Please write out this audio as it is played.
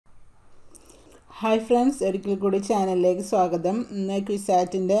Hi friends, ഒരിക്കൽ കൂടി ചാനലിലേക്ക് സ്വാഗതം. ഇന്ന്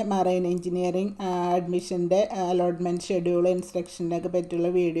ക്യുസാറ്റിൻ്റെ മറൈൻ എഞ്ചിനീയറിംഗ് അഡ്മിഷൻ്റെ അലോട്ട്മെൻറ്റ് ഷെഡ്യൂൾ ഇൻസ്ട്രക്ഷനൊക്കെ പറ്റിയുള്ള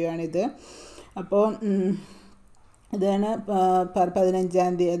വീഡിയോ ആണിത്. അപ്പോൾ ഇതാണ്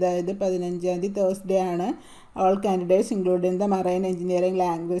 15-ാം തീയതി, അതായത് 15-ാം തീയതി തേഴ്സ്ഡേ ആണ്. All candidates including the marine engineering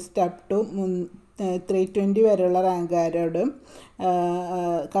rank list up to 320 വരെയുള്ള റാങ്കുകാരോടും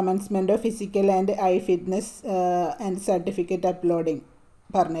commencement of physical and I fitness and certificate uploading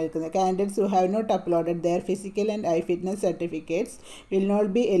പറഞ്ഞിരിക്കുന്നത്. Candidates who have not uploaded their physical and eye fitness certificates will not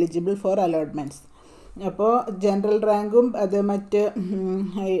be eligible for allotments. അപ്പോൾ general റാങ്കും അത് മറ്റ്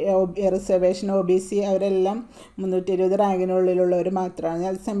reservation OBC അവരെല്ലാം 320 റാങ്കിനുള്ളിലുള്ളവർ മാത്രമാണ്.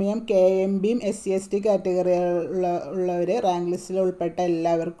 അതേസമയം KMBയും SC/ST കാറ്റഗറിയിലുള്ളവർ rank ലിസ്റ്റിൽ ഉൾപ്പെട്ട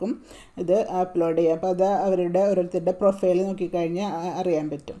എല്ലാവർക്കും ഇത് അപ്ലോഡ് ചെയ്യാം. അപ്പോൾ അത് അവരുടെ ഓരോരുത്തരുടെ പ്രൊഫൈൽ നോക്കിക്കഴിഞ്ഞാൽ അറിയാൻ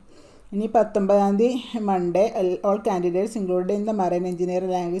പറ്റും. ഇനി 19-ാം തീയതി Monday all candidates include in the marine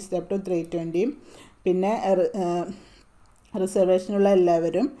engineering rank list up to 320, പിന്നെ റിസർവേഷനുള്ള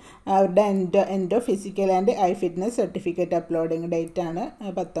എല്ലാവരും അവരുടെ endo physical and I fitness certificate uploading ഡേറ്റാണ്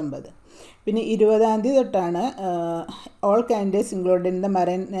 19. പിന്നെ 20-ാം തീയതി തൊട്ടാണ് all candidates include in the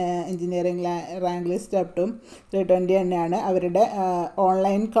marine engineering rank list up to 320 തന്നെയാണ് അവരുടെ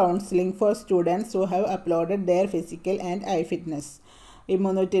online counselling for students who have uploaded there physical and I fitness. ഈ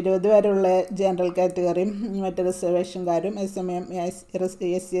 320 വരെയുള്ള ജനറൽ കാറ്റഗറിയും മറ്റ് റിസർവേഷൻകാരും അതേസമയം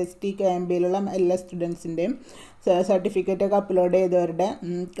SC/ST KMBയിലുള്ള എല്ലാ സ്റ്റുഡൻസിൻ്റെയും സർട്ടിഫിക്കറ്റൊക്കെ അപ്ലോഡ് ചെയ്തവരുടെ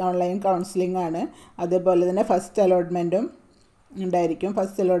ഓൺലൈൻ കൗൺസിലിംഗ് ആണ്. അതേപോലെ തന്നെ ഫസ്റ്റ് അലോട്ട്മെൻറ്റും ഉണ്ടായിരിക്കും.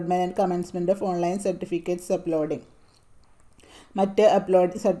 First allotment and commencement of online certificates uploading. മറ്റ്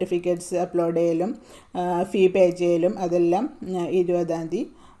സർട്ടിഫിക്കറ്റ്സ് അപ്ലോഡ് ചെയ്യലും ഫീ പേ ചെയ്യലും അതെല്ലാം 20-ാം തീയതി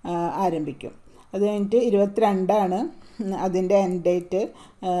ആരംഭിക്കും. അത് കഴിഞ്ഞിട്ട് 22-ആണ് അതിൻ്റെ end date.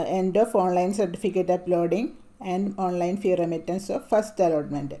 End of online certificate uploading and online fee remittance of first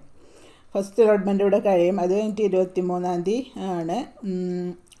allotment. First allotment ഇവിടെ കഴിയും. അത് കഴിഞ്ഞിട്ട് 23-ാം തീയതി ആണ്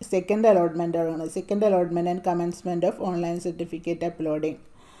second അലോട്ട്മെൻറ്റാണ്. Second allotment and commencement of online certificate uploading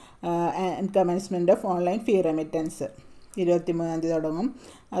and commencement of online fee remittance 23-ാം തീയതി തുടങ്ങും.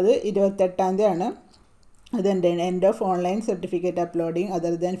 അത് 28-ാം തീയതി ആണ്. അതെൻ്റെ end of online certificate uploading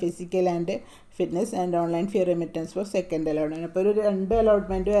other than physical and fitness and online fee remittance four second allotment. അപ്പോൾ ഒരു 2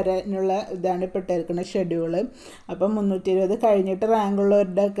 allotment വരാനുള്ള ഇതാണ് ഇപ്പോൾ ഇട്ടിരിക്കുന്ന ഷെഡ്യൂള്. അപ്പം 320 കഴിഞ്ഞിട്ട്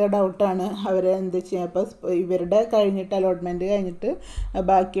റാങ്കുള്ളവരുടെയൊക്കെ ഡൗട്ടാണ് അവർ എന്ത് ചെയ്യുക. അപ്പോൾ ഇവരുടെ കഴിഞ്ഞിട്ട് അലോട്ട്മെൻറ്റ് കഴിഞ്ഞിട്ട്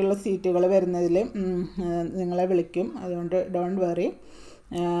ബാക്കിയുള്ള സീറ്റുകൾ വരുന്നതിൽ നിങ്ങളെ വിളിക്കും. അതുകൊണ്ട് ഡോണ്ട് വറി.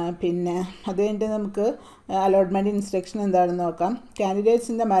 പിന്നെ അത് കഴിഞ്ഞിട്ട് നമുക്ക് അലോട്ട്മെൻറ്റ് ഇൻസ്ട്രക്ഷൻ എന്താണെന്ന് നോക്കാം. Candidates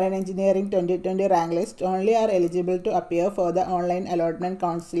in the marine engineering 2020 rank list only are eligible to appear for the online allotment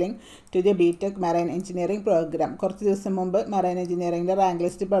counselling to the BTech marine engineering programme. കുറച്ച് ദിവസം മുമ്പ് മറൈൻ എഞ്ചിനീയറിംഗിൻ്റെ റാങ്ക്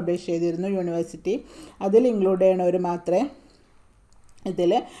ലിസ്റ്റ് പബ്ലിഷ് ചെയ്തിരുന്നു യൂണിവേഴ്സിറ്റി. അതിൽ ഇൻക്ലൂഡ് ചെയ്യണവർ മാത്രമേ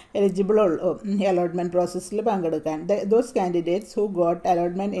ഇതിൽ eligible ഉള്ളൂ ഈ അലോട്ട്മെൻറ്റ് പ്രോസസ്സിൽ പങ്കെടുക്കാൻ. Those candidates who got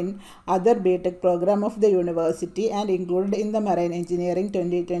allotment in other BTech programme of the university and include in the marine engineering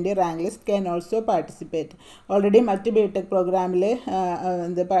 2020 rank list can also participate. Already മറ്റ് BTech പ്രോഗ്രാമിൽ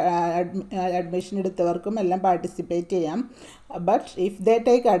അഡ്മിഷൻ എടുത്തവർക്കും എല്ലാം പാർട്ടിസിപ്പേറ്റ് ചെയ്യാം. But if they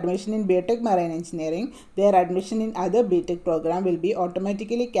take admission in BTech Marine Engineering, their admission in other BTech program will be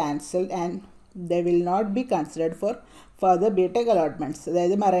automatically cancelled and they will not be considered for further BTech allotments.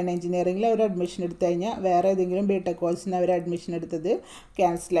 അതായത് marine എഞ്ചിനീയറിംഗിൽ അവർ admission എടുത്തു കഴിഞ്ഞാൽ വേറെ ഏതെങ്കിലും BTech കോഴ്സിന് അവർ admission എടുത്തത്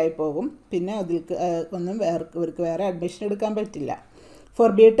ക്യാൻസലായി പോകും. പിന്നെ അതിൽക്ക് ഒന്നും ഇവർക്ക് വേറെ അഡ്മിഷൻ എടുക്കാൻ പറ്റില്ല. For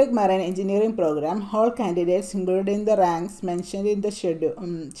BTech Marine Engineering program, all candidates included in the ranks mentioned in the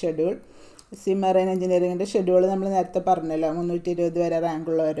schedule marine എഞ്ചിനീയറിംഗിൻ്റെ schedule നമ്മൾ നേരത്തെ പറഞ്ഞല്ലോ, 320 വരെ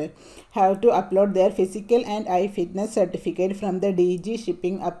റാങ്കുള്ളവർ have to upload there physical and I fitness certificate from the DG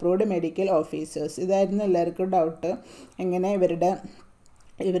shipping approved medical officers. ഇതായിരുന്നു എല്ലാവർക്കും doubt. എങ്ങനെ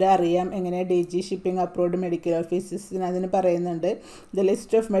ഇവരെ അറിയാം, എങ്ങനെ DG ഷിപ്പിംഗ് അപ്രൂവ്ഡ് മെഡിക്കൽ ഓഫീസേഴ്സിന് അതിന് പറയുന്നുണ്ട്. The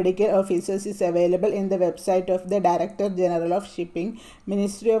list of medical officers is available in the website of the director general of shipping,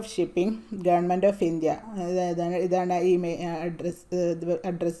 ministry of shipping, government of India. ഇതാണ്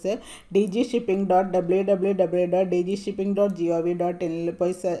address dgshipping.www.dgshipping.gov.in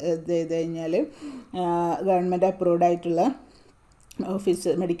പോയി ഇത് ചെയ്ത് കഴിഞ്ഞാൽ ഗവൺമെൻറ് അപ്രൂവ്ഡ് ആയിട്ടുള്ള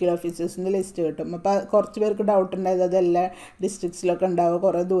മെഡിക്കൽ ഓഫീസേഴ്സിൻ്റെ ലിസ്റ്റ് കിട്ടും. അപ്പോൾ കുറച്ച് പേർക്ക് ഡൗട്ട് ഉണ്ടായത് അത് എല്ലാ ഡിസ്ട്രിക്ട്സിലൊക്കെ ഉണ്ടാവും,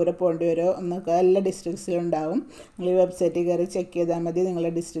 കുറേ ദൂരെ പോകേണ്ടി വരുമോ എന്നൊക്കെ എല്ലാ ഡിസ്ട്രിക്ട്സിലും ഉണ്ടാവും. നിങ്ങൾ ഈ വെബ്സൈറ്റിൽ കയറി ചെക്ക് ചെയ്താൽ മതി,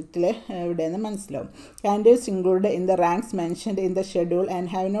 നിങ്ങളുടെ ഡിസ്ട്രിക്റ്റിൽ എവിടെയെന്ന് മനസ്സിലാവും. Candidates include in the ranks mentioned in the schedule and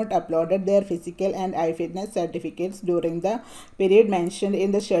have not uploaded there physical and I fitness certificates during the period mentioned in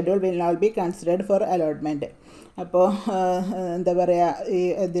the schedule will not be considered four allotment. അപ്പോൾ എന്താ പറയുക, ഈ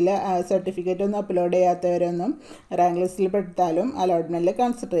ഇതിൽ certificate ഒന്നും upload ചെയ്യാത്തവരൊന്നും rank ലിസ്റ്റിൽ പെട്ടാലും അലോട്ട്മെൻറ്റിൽ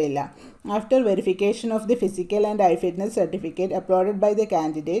consider ചെയ്യില്ല. After verification of the physical and eye fitness certificate uploaded by the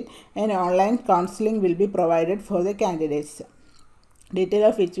candidate, an online counseling will be provided for the candidates. Detail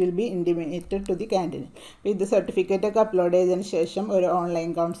of which will be intimated to the candidate. With the certificate ഒക്കെ upload ചെയ്തതിന് ശേഷം ഒരു online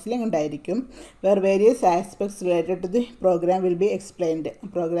counselling ഉണ്ടായിരിക്കും. Where various aspects related to the programme will be explained.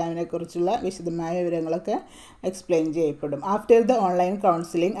 പ്രോഗ്രാമിനെ കുറിച്ചുള്ള വിശദമായ വിവരങ്ങളൊക്കെ explain ചെയ്യപ്പെടും. After the online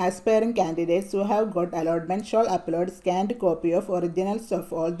counselling, aspiring candidates who have got allotment shawl upload scanned copy of originals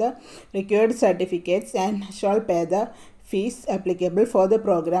of all the required certificates and shawl pay the fees applicable for the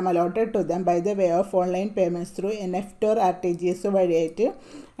program allotted to them by the way of online payments through NEFT or RTGS വഴിയായിട്ട്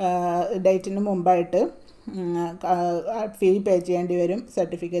ഡേറ്റിന് മുമ്പായിട്ട് ഫീ പേ ചെയ്യേണ്ടി വരും.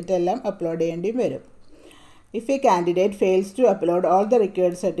 Certificate എല്ലാം upload ചെയ്യേണ്ടി വരും. If a candidate fails to upload all the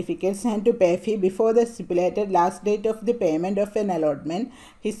required certificates and to pay fee before the stipulated last date of the payment of an allotment,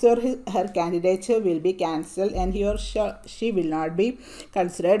 his or her candidature will be cancelled and he or she will not be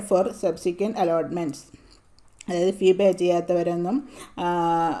considered for subsequent allotments. അതായത് ഫീ പേ ചെയ്യാത്തവരൊന്നും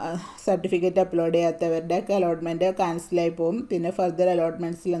certificate upload ചെയ്യാത്തവരുടെയൊക്കെ allotment ക്യാൻസലായി പോകും. പിന്നെ further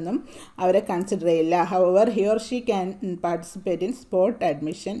അലോട്ട്മെൻറ്റ്സിലൊന്നും അവരെ consider ചെയ്യില്ല. Hour he or she can participate in spot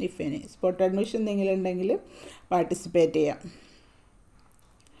admission if any. Spot admission എന്തെങ്കിലും ഉണ്ടെങ്കിൽ participate ചെയ്യാം.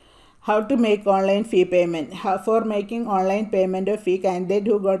 How to make online fee payment. For making online payment of fee, candidate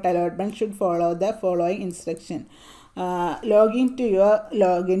who got allotment should follow the following instruction. Login to your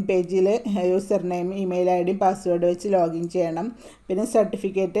login പേജിൽ user name, email I ഡിയും password വെച്ച് login ചെയ്യണം. പിന്നെ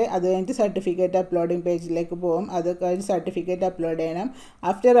certificate, അത് കഴിഞ്ഞിട്ട് certificate uploading പേജിലേക്ക് പോകും. അത് കഴിഞ്ഞ് സർട്ടിഫിക്കറ്റ് അപ്ലോഡ് ചെയ്യണം.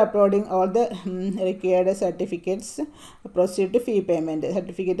 After uploading all the required certificates proceed to fee payment.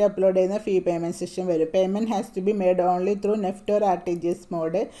 Certificate upload ചെയ്യുന്ന ഫീ പേയ്മെൻറ്റ് സെഷൻ വരും. Payment has to be made only through NEFT or RTGS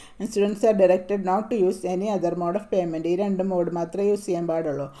mode and students are directed not to use any other mode of payment. ഈ രണ്ട് mode മാത്രമേ use ചെയ്യാൻ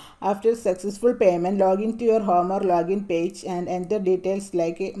പാടുള്ളൂ. After successful payment, login to your home or login page and enter details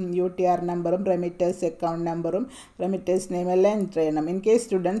like UTR നമ്പറും remitters account നമ്പറും remitters name എല്ലാം enter ചെയ്യണം. In case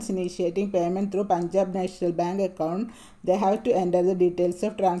students initiating payment through Punjab national bank account, they have to enter the details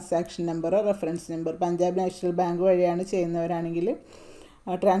of transaction number or reference number. Punjab national bank വഴിയാണ് ചെയ്യുന്നവരാണെങ്കിൽ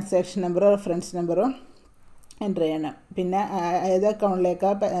transaction നമ്പറോ reference നമ്പറോ enter ചെയ്യണം. പിന്നെ ഏത്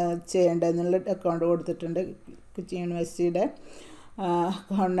അക്കൗണ്ടിലേക്കാണ് ചെയ്യേണ്ടതെന്നുള്ള account കൊടുത്തിട്ടുണ്ട്. കൊച്ചി യൂണിവേഴ്സിറ്റിയുടെ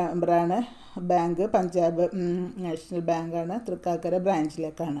അക്കൗണ്ട് നമ്പറാണ്. ബാങ്ക് പഞ്ചാബ് നാഷണൽ ബാങ്കാണ്, തൃക്കാക്കര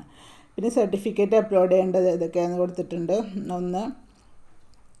ബ്രാഞ്ചിലേക്കാണ്. പിന്നെ സർട്ടിഫിക്കറ്റ് അപ്ലോഡ് ചെയ്യേണ്ടത് ഇതൊക്കെയാണെന്ന് കൊടുത്തിട്ടുണ്ട്. ഒന്ന്,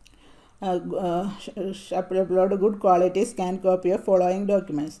 upload good quality scan copy of following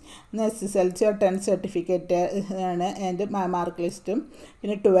documents. SSLC or 10th certificate ആണ് അതിൻ്റെ മാർക്ക് ലിസ്റ്റും.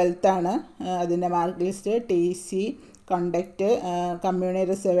 പിന്നെ 12th ആണ് അതിൻ്റെ mark list. TC, conduct, കമ്മ്യൂണി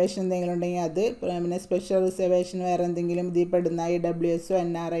reservation എന്തെങ്കിലും ഉണ്ടെങ്കിൽ അത്, പിന്നെ സ്പെഷ്യൽ റിസർവേഷൻ വേറെ എന്തെങ്കിലും ഇതിൽ പെടുന്ന IWS,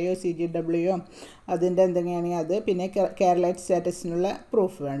 NRI, CGW അതിൻ്റെ എന്തെങ്കിലുമാണെങ്കിൽ അത്. പിന്നെ കേരളൈറ്റ് സ്റ്റാറ്റസിനുള്ള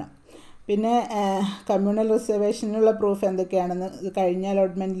പ്രൂഫ് വേണം. പിന്നെ കമ്മ്യൂണൽ റിസർവേഷനുള്ള പ്രൂഫ് എന്തൊക്കെയാണെന്ന് കഴിഞ്ഞ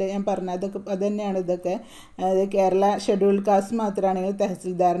അലോട്ട്മെൻറ്റിൽ ഞാൻ പറഞ്ഞ അതൊക്കെ അത് തന്നെയാണ്. ഇതൊക്കെ കേരള ഷെഡ്യൂൾഡ് കാസ്റ്റ് മാത്രമാണെങ്കിൽ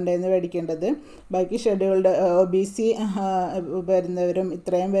തഹസിൽദാറിൻ്റെ നിന്ന് മേടിക്കേണ്ടത്. ബാക്കി ഷെഡ്യൂൾഡ് OBC വരുന്നവരും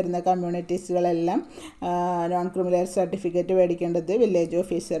ഇത്രയും വരുന്ന കമ്മ്യൂണിറ്റീസുകളെല്ലാം നോൺ ക്രിമിനൽ സർട്ടിഫിക്കറ്റ് മേടിക്കേണ്ടത് വില്ലേജ്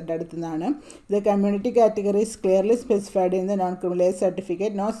ഓഫീസറുടെ അടുത്തു നിന്നാണ്. ഇത് community categories clearly specified in the non criminal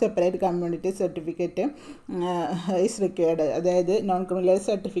certificate. No separate community certificate is required. അതായത് നോൺ ക്രിമിനൽ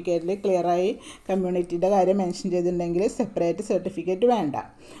സർട്ടിഫിക്കറ്റിൽ ക്ലിയറായി കമ്മ്യൂണിറ്റിയുടെ കാര്യം മെൻഷൻ ചെയ്തിട്ടുണ്ടെങ്കിൽ സെപ്പറേറ്റ് സർട്ടിഫിക്കറ്റ് വേണ്ട.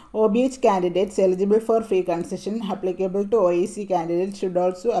 OBH candidates eligible for fee concession applicable to OEC candidates should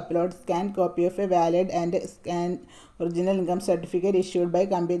also upload scanned copy of a valid and scanned original income certificate issued by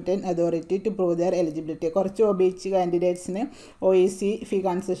competent authority to prove their eligibility. കുറച്ച് OBH കാൻഡിഡേറ്റ്സിന് OEC ഫീ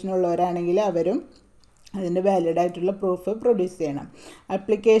concession ഉള്ളവരാണെങ്കിൽ അവരും അതിൻ്റെ valid ആയിട്ടുള്ള proof produce ചെയ്യണം.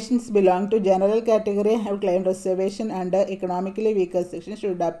 Applications belong to general category have claim reservation under economically weaker section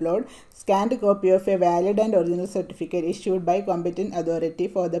should upload scanned copy of A valid and original certificate issued by competent authority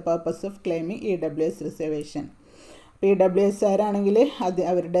for the purpose of claiming EWS reservation. PWS ആരാണെങ്കിൽ അത്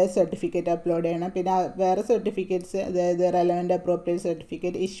അവരുടെ certificate upload ചെയ്യണം. പിന്നെ വേറെ certificates, അതായത് relevant appropriate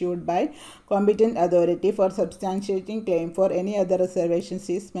certificate issued by competent authority four സബ്സ്റ്റാൻഷ്യേറ്റിംഗ് claim for any other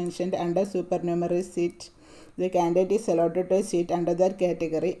reservations is mentioned under സൂപ്പർന്യൂമറി seat. The candidate is allotted to A seat under that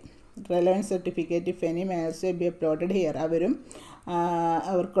category. Relevant certificate if any may also be uploaded here. അവരും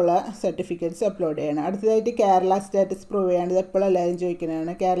അവർക്കുള്ള certificates upload ചെയ്യണം. അടുത്തതായിട്ട് Kerala status prove ചെയ്യാൻ എപ്പോഴും എല്ലാവരും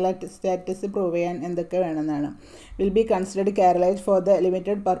ചോദിക്കുന്നതാണ്. Kerala status prove ചെയ്യാൻ എന്തൊക്കെ വേണമെന്നാണ്. Will be considered Keralite for the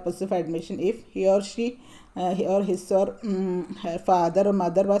limited purpose of admission if he or she or his or her father or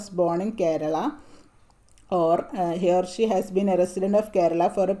mother was born in Kerala or he or she has been a resident of Kerala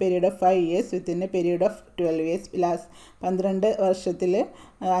for a period of 5 years within a period of 12 years. Last 12 വർഷത്തിൽ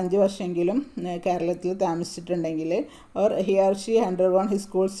 5 വർഷമെങ്കിലും കേരളത്തിൽ താമസിച്ചിട്ടുണ്ടെങ്കിൽ, or he or she undergone his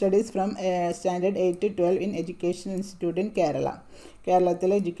school studies from standard 8 to 12 in education institute in Kerala.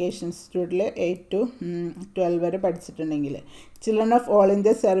 കേരളത്തിലെ education ഇൻസ്റ്റിറ്റ്യൂട്ടിൽ 8 to 12 വരെ പഠിച്ചിട്ടുണ്ടെങ്കിൽ. Children of all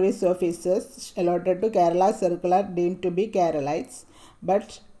India service officers allotted to Kerala circle are deemed to be Keralites, but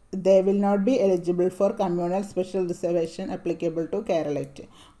they will not be eligible for communal special reservation applicable to Keralite.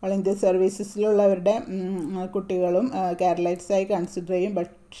 All India സർവീസസിലുള്ളവരുടെ കുട്ടികളും കേരളൈറ്റ്സായി consider ചെയ്യും,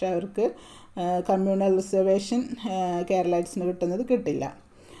 പക്ഷെ അവർക്ക് communal reservation കേരളൈറ്റ്സിന് കിട്ടില്ല.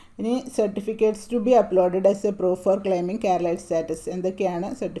 ഇനി certificates to B uploaded as A proof four claiming Keralite status. എന്തൊക്കെയാണ്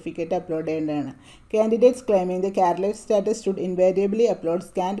certificate upload ചെയ്യേണ്ടതാണ്? Candidates claiming the Keralite status should ഇൻവാരിയബിളി upload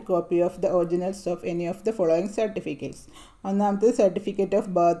scanned copy of the originals of any of the following certificates. ഒന്നാമത്തെ certificate of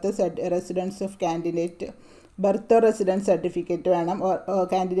birth, residence of candidate, birth or residence certificate വേണം.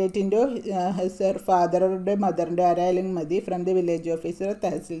 കാൻഡിഡേറ്റിൻ്റെ ഫാദറുടെ മദറിൻ്റെ ആരായാലും മതി, from the village officer,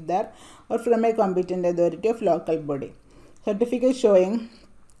 tahsildar, or from A competent authority of local body. Certificate showing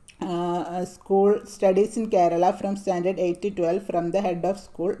school studies in Kerala from standard 8 to 12 from the head of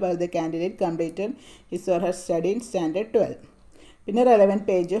school where the candidate completed his or her study in standard 12. പിന്നെ relevant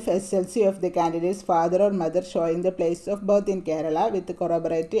page of SLC of the candidate's father or mother showing the place of birth in Kerala with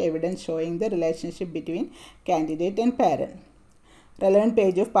corroborative evidence showing the relationship between candidate and parent. Relevant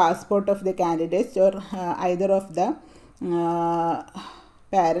page of passport of the candidates or either of the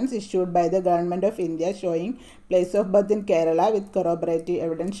parents issued by the Government of India showing place of birth in Kerala with corroborative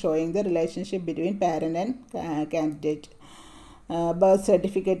evidence showing the relationship between parent and candidate. Birth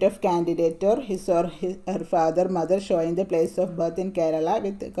certificate of candidate or his or her father, mother showing the place of birth in Kerala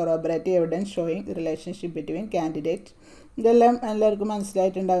with corroborative evidence showing the relationship between candidate. ഇതെല്ലാം എല്ലാവർക്കും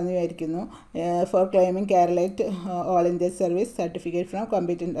മനസ്സിലായിട്ടുണ്ടാകുമെന്ന് വിചാരിക്കുന്നു. Four claiming Keralite all India service certificate from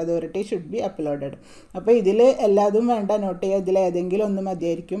competent authority should be uploaded. അപ്പോൾ ഇതിൽ എല്ലാതും വേണ്ട, not ചെയ്യുക. ഇതിൽ ഏതെങ്കിലും ഒന്ന്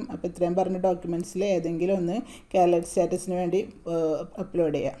മതിയായിരിക്കും. അപ്പോൾ ഇത്രയും പറഞ്ഞ ഡോക്യുമെൻറ്റ്സിൽ ഏതെങ്കിലും ഒന്ന് കേരളൈറ്റ് സ്റ്റാറ്റസിന് വേണ്ടി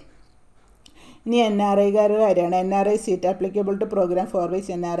അപ്ലോഡ് ചെയ്യുക. ഇനി NRIക്കാരുടെ കാര്യമാണ്. NRI seat applicable to program for which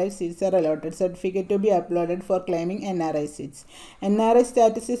NRI seats are allotted. Certificate to be uploaded for claiming NRI seats. NRI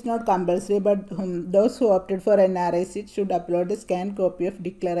status is not compulsory, but those who opted for NRI seats should upload a scanned copy of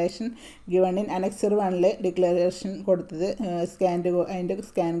declaration given in Annexure 1 declaration കൊടുത്തത് അതിൻ്റെ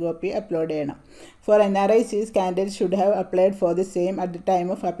scan copy upload ചെയ്യണം. For NRI seats, candidates should have applied for the same at the time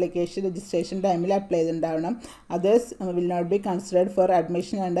of application. Registration ടൈമിൽ apply ചെയ്തിട്ടുണ്ടാവണം. Others will not be considered for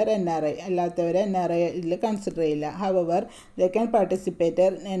admission under NRI. അല്ലാത്തവരെ NRIയിൽ consider ചെയ്യില്ല. However, they can participate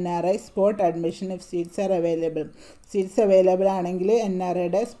in NRI sport admission if seats are available. Seats available ആണെങ്കിൽ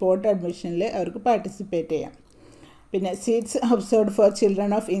NRIയുടെ spot അഡ്മിഷനിൽ അവർക്ക് participate ചെയ്യാം. പിന്നെ seats observed for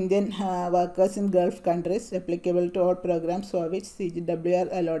children of Indian workers in Gulf countries applicable to all programs for which CGW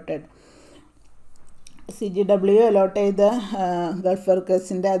are allotted. CGW allot ചെയ്ത Gulf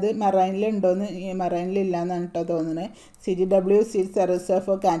വർക്കേഴ്സിൻ്റെ അത് മറൈനിലുണ്ടോയെന്ന്, മറൈനിലില്ല എന്നാണ് കേട്ടോ തോന്നുന്നത്. CGW seats are reserved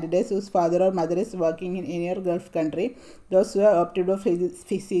for candidates whose father or mother is working in any Gulf country. Those who have opted for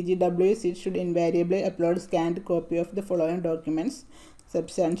CGW seats should invariably upload scanned copy of the following documents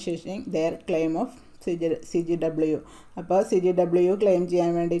substantiating their claim of CGW. അപ്പോൾ CGW claim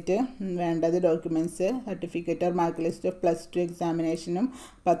ചെയ്യാൻ വേണ്ടിയിട്ട് വേണ്ടത് documents certificate or mark list of +2 എക്സാമിനേഷനും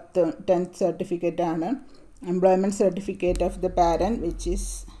 10th സർട്ടിഫിക്കറ്റാണ്. Employment certificate of the parent which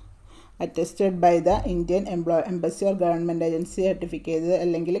is attested by the Indian Embassy or Government Agency certificate ചെയ്തത്,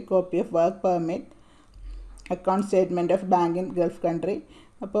 അല്ലെങ്കിൽ copy of work permit, account statement of bank in Gulf country.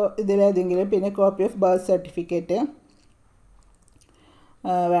 അപ്പോൾ ഇതിലേതെങ്കിലും. പിന്നെ copy of birth certificate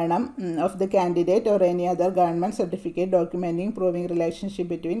വേണം of the candidate or any other government certificate documenting proving relationship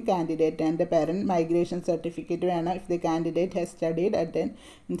between candidate and the parent. Migration certificate വേണം if the candidate has studied at an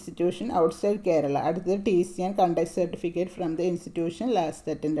institution outside Kerala. അടുത്തത് TC and conduct certificate from the institution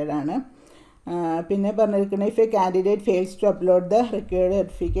last attended ആണ്. പിന്നെ പറഞ്ഞിരിക്കുന്നത് if A candidate fails to upload the required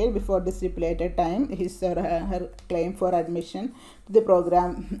certificate before the stipulated time, his or her claim for admission to the programme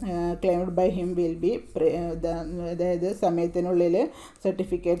claimed by him will be, അതായത് സമയത്തിനുള്ളിൽ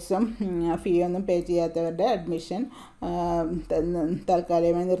സർട്ടിഫിക്കറ്റ്സും ഫീയൊന്നും പേ ചെയ്യാത്തവരുടെ admission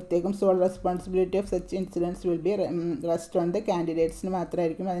താൽക്കാലികമായി നിർത്തിയേക്കും. Soul responsibility of such incidents will be rest on the കാൻഡിഡേറ്റ്സിന്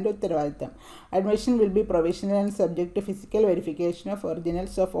മാത്രമായിരിക്കും അതിൻ്റെ ഉത്തരവാദിത്തം. Admission will be provisional and subject to physical verification of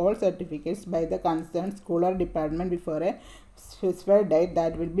originals of all certificates by the concerned school or department before a specified date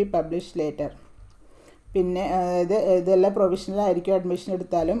that will be published later. പിന്നെ ഇതെല്ലാം provisional ആയിരിക്കും. Admission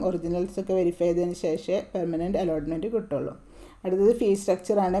എടുത്താലും ഒറിജിനൽസൊക്കെ verify ചെയ്തതിന് ശേഷമേ permanent allotment കിട്ടുള്ളൂ. അടുത്തത് fees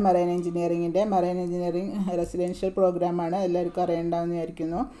സ്ട്രക്ചറാണ്. Marine എഞ്ചിനീയറിങ്ങിൻ്റെ marine engineering residential പ്രോഗ്രാമാണ്, എല്ലാവർക്കും അറിയേണ്ടാവുന്ന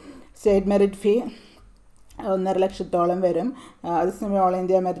വിചാരിക്കുന്നു. സ്റ്റേറ്റ് മെറിറ്റ് ഫീ 1,50,000 വരും. അതേസമയം ഓൾ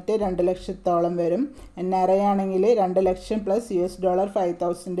ഇന്ത്യ മെറിറ്റ് 2,00,000 വരും. NRI ആണെങ്കിൽ 2,00,000 പ്ലസ്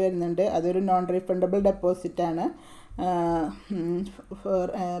 $5,000 വരുന്നുണ്ട്. അതൊരു non refundable ഡെപ്പോസിറ്റാണ് four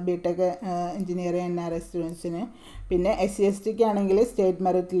BTech engineering NRI സ്റ്റുഡൻസിന്. പിന്നെ SC/STക്ക് ആണെങ്കിൽ സ്റ്റേറ്റ്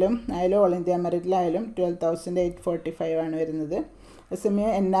മെറിറ്റിലും ആയാലും ഓൾ ഇന്ത്യ മെറിറ്റിലായാലും 12,845 ആണ് വരുന്നത്.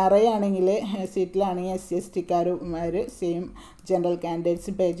 അതേസമയം NRI ആണെങ്കിൽ സീറ്റിലാണെങ്കിൽ SC/STക്കാരുമാർ സെയിം ജനറൽ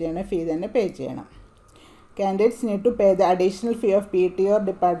കാൻഡിഡേറ്റ്സ് പേ ചെയ്യണം, ഫീ തന്നെ പേ ചെയ്യണം. Candidates need to pay the additional fee of PT or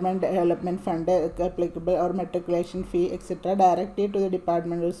department development fund applicable or matriculation fee etc. directly to the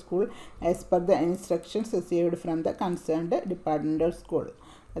department or school as per the instructions received from the concerned department or school.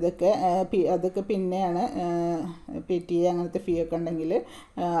 അതൊക്കെ പിന്നെയാണ് PT അങ്ങനത്തെ ഫീ ഒക്കെ ഉണ്ടെങ്കിൽ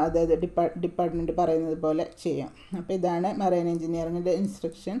അതായത് department പറയുന്നത് പോലെ ചെയ്യാം. അപ്പോൾ ഇതാണ് മറൈൻ എഞ്ചിനീയറിങ്ങിൻ്റെ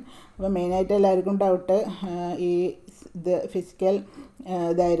ഇൻസ്ട്രക്ഷൻ. അപ്പോൾ മെയിനായിട്ട് എല്ലാവർക്കും ഡൗട്ട് ഇത് ഫിസിക്കൽ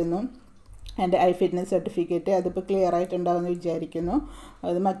ഇതായിരുന്നു എൻ്റെ ഫിറ്റ്നസ് സർട്ടിഫിക്കറ്റ്. അതിപ്പോൾ ക്ലിയർ ആയിട്ടുണ്ടാവുമെന്ന് വിചാരിക്കുന്നു.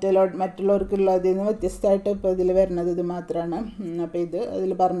 അത് മറ്റുള്ളവർക്കുള്ളതിൽ നിന്ന് വ്യത്യസ്തമായിട്ട് ഇപ്പോൾ ഇതിൽ വരുന്നത് ഇത് മാത്രമാണ്. അപ്പോൾ ഇത്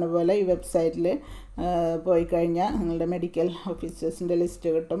അതിൽ പറഞ്ഞ പോലെ ഈ വെബ്സൈറ്റിൽ പോയി കഴിഞ്ഞാൽ നിങ്ങളുടെ മെഡിക്കൽ ഓഫീസേഴ്സിൻ്റെ ലിസ്റ്റ്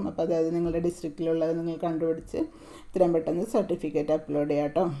കിട്ടും. അപ്പോൾ അതായത് നിങ്ങളുടെ ഡിസ്ട്രിക്റ്റിലുള്ളത് നിങ്ങൾ കണ്ടുപിടിച്ച് ഇത്രയും പെട്ടെന്ന് സർട്ടിഫിക്കറ്റ് അപ്ലോഡ് ചെയ്യാം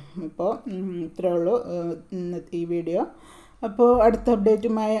കേട്ടോ. ഇപ്പോൾ ഇത്രയേ ഉള്ളൂ ഈ വീഡിയോ. അപ്പോൾ അടുത്ത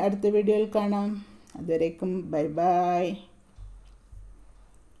അപ്ഡേറ്റുമായി അടുത്ത വീഡിയോയിൽ കാണാം. അതുവരേക്കും ബൈ ബൈ.